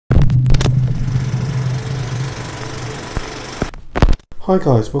Hi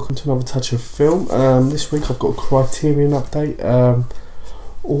guys, welcome to another Touch of Film. This week I've got a Criterion update,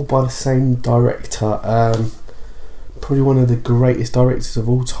 all by the same director, probably one of the greatest directors of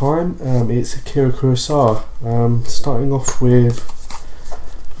all time. It's Akira Kurosawa. Starting off with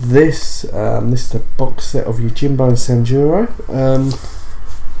this, this is the box set of Yojimbo and Sanjuro,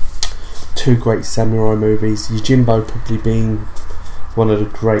 two great samurai movies, Yojimbo probably being one of the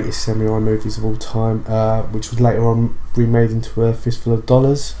greatest samurai movies of all time, which was later on remade into A Fistful of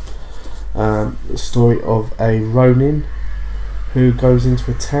Dollars. The story of a Ronin who goes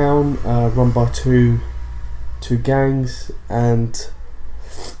into a town run by two gangs, and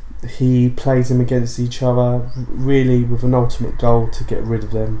he plays them against each other, really with an ultimate goal to get rid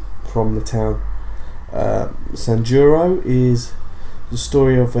of them from the town. Sanjuro is the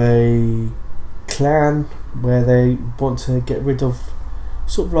story of a clan where they want to get rid of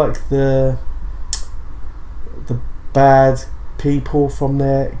sort of like the bad people from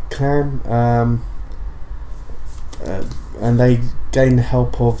their clan, and they gain the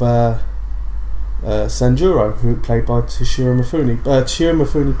help of Sanjuro, who played by Toshiro Mifune. Toshiro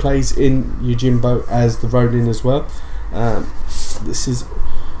Mifune plays in Yojimbo as the Ronin as well. This is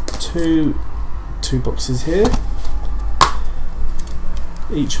two boxes here,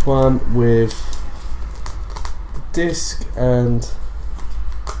 each one with the disc and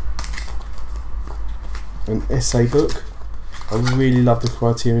an essay book. I really love the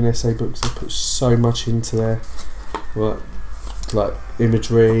Criterion essay books. They put so much into there, like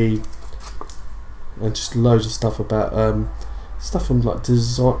imagery and just loads of stuff about stuff from like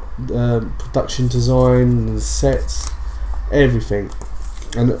design, production design, and sets, everything,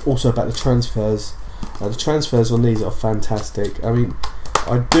 and also about the transfers. The transfers on these are fantastic. I mean,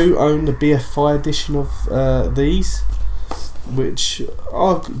 I do own the BFI edition of these, which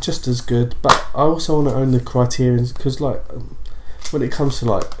are just as good, but I also want to own the Criterions, because like when it comes to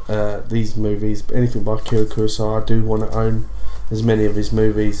like these movies, anything by Akira Kurosawa, I do want to own as many of his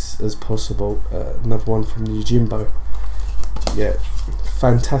movies as possible. Another one from Yojimbo, yeah,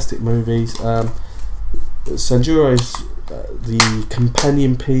 fantastic movies. Sanjuro is the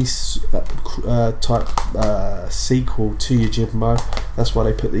companion piece type sequel to Yojimbo. That's why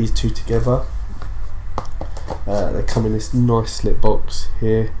they put these two together. They come in this nice slip box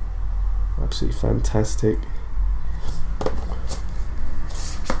here, absolutely fantastic.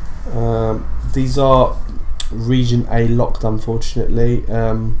 These are region A locked, unfortunately.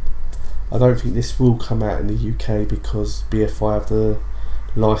 I don't think this will come out in the UK because BFI have the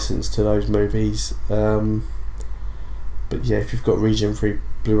license to those movies, but yeah, if you've got region 3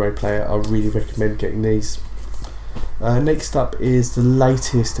 Blu-ray player, I really recommend getting these. Next up is the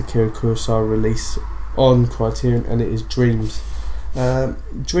latest Akira Kurosawa release on Criterion, and it is Dreams.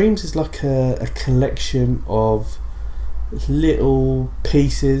 Dreams is like a collection of little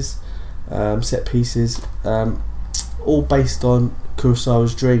pieces, set pieces, all based on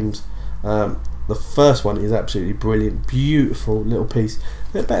Kurosawa's dreams. The first one is absolutely brilliant, beautiful little piece.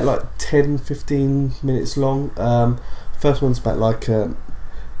 They're about like 10-15 minutes long. First one's about like a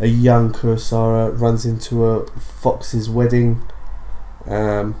young Kurosawa runs into a fox's wedding,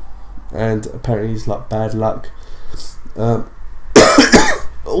 and apparently it's like bad luck.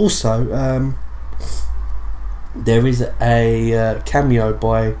 Also, there is a cameo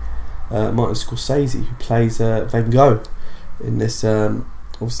by Martin Scorsese, who plays Van Gogh in this.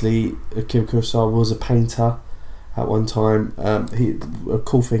 Obviously, Akira Kurosawa was a painter at one time. A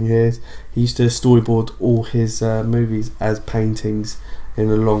cool thing here is he used to storyboard all his movies as paintings in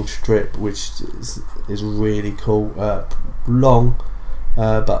a long strip, which is really cool. Long,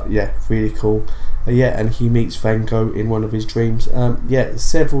 but yeah, really cool. Yeah, and he meets Van Gogh in one of his dreams. Yeah,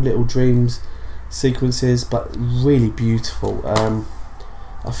 several little dreams sequences, but really beautiful.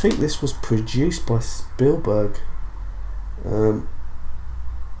 I think this was produced by Spielberg,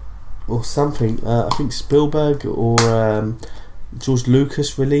 or something. I think Spielberg or George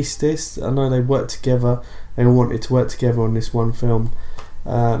Lucas released this. I know they worked together. They all wanted to work together on this one film.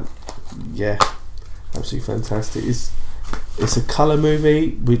 Yeah, absolutely fantastic. It's a colour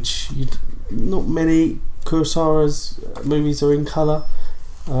movie, which not many Kurosawa's movies are in colour.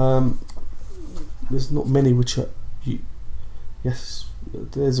 There's not many which are. Yes,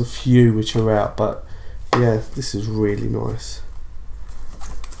 there's a few which are out, but yeah, this is really nice.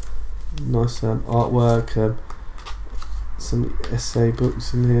 Nice artwork, some essay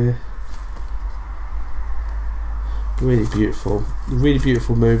books in here. Really beautiful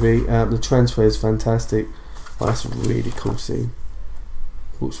movie. The transfer is fantastic. Oh, that's a really cool scene.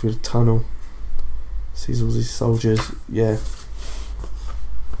 Walks through the tunnel, sees all these soldiers. Yeah,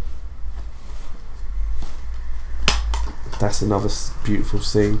 That's another beautiful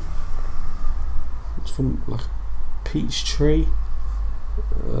scene. It's from like a peach tree,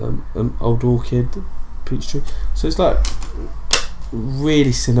 an old orchid peach tree. So it's like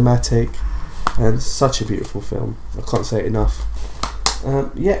really cinematic and such a beautiful film. I can't say it enough.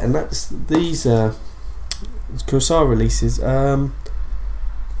 Yeah, and that's these Kurosawa releases.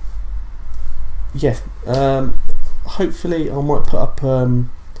 Hopefully I might put up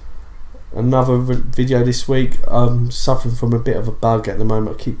another video this week. I'm suffering from a bit of a bug at the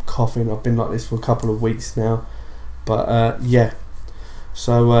moment. I keep coughing. I've been like this for a couple of weeks now, but yeah,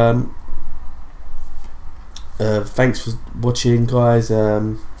 so thanks for watching, guys.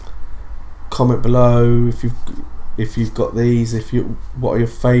 Comment below if you've got these, what are your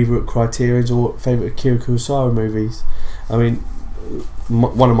favourite Criterions or favourite Akira Kurosawa movies. I mean,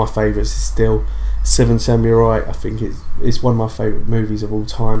 one of my favourites is still Seven Samurai. I think it's one of my favourite movies of all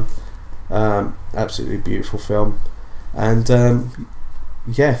time. Absolutely beautiful film. And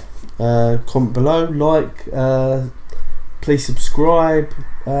yeah, comment below, like, please subscribe,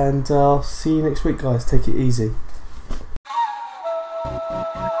 and I'll see you next week, guys. Take it easy.